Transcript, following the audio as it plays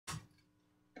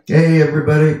Hey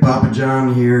everybody, Papa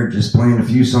John here, just playing a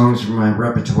few songs from my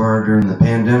repertoire during the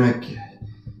pandemic,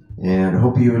 and I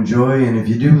hope you enjoy. And if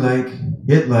you do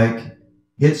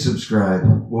hit subscribe.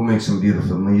 We'll make some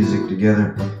beautiful music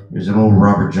together. There's an old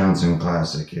Robert Johnson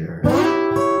classic here.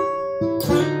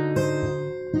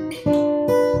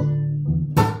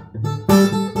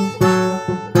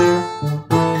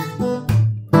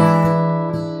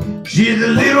 She's the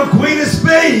little queen of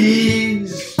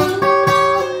spades,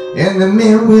 and the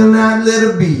men will not let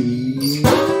her be.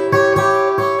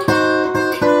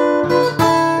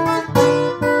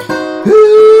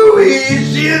 Ooh-wee,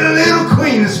 she's the little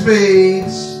queen of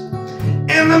spades,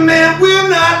 and the men will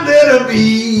not let her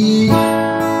be.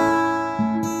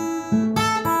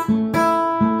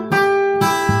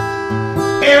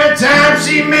 Every time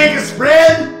she make a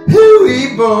spread,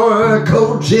 ooh-wee boy,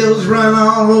 cold chills run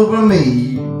all over me.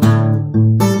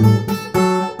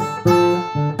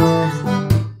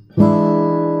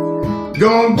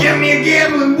 Gonna get me a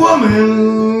gambling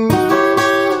woman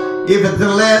if it's the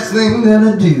last thing that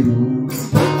I do.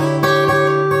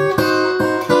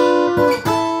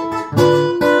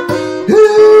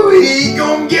 Ooh-wee,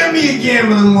 gonna get me a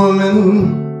gambling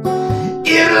woman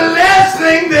if the last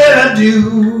thing that I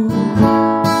do.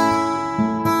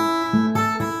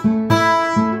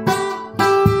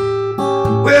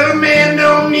 Well, a man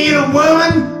don't need a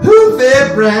woman who's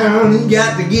fair brown. He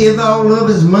got to give all of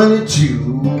his money to.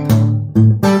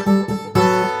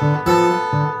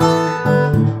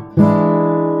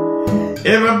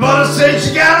 Everybody says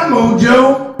she got a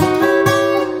mojo,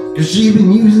 'cause she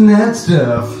been using that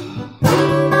stuff.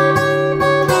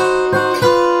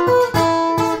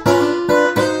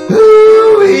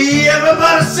 Ooh-wee,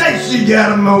 everybody says she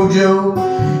got a mojo,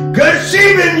 'cause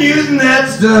she been using that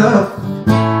stuff.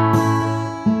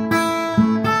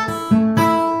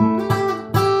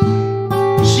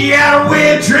 She got a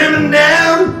way of trimming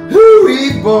down,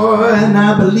 ooh-wee boy, and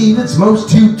I believe it's most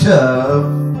too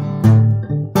tough.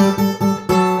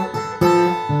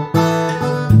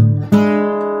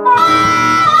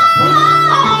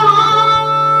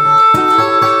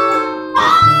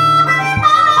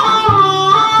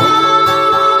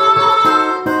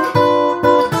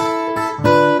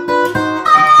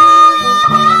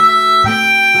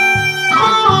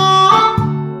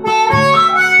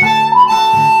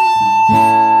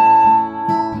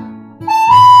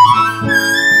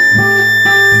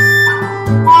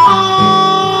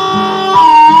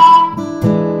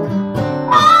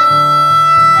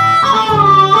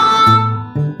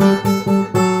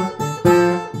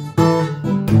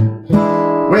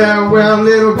 Well,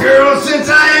 little girl, since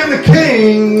I am the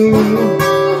king,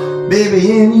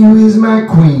 baby, and you is my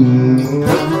queen.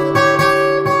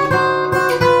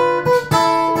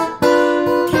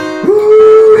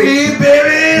 Ooh,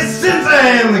 baby, since I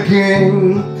am the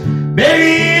king,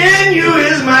 baby, and you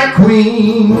is my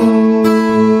queen.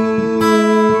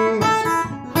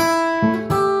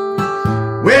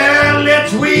 Well,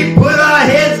 we put our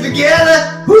heads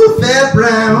together, ooh, fair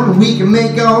brown, we can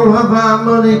make all of our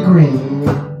money green.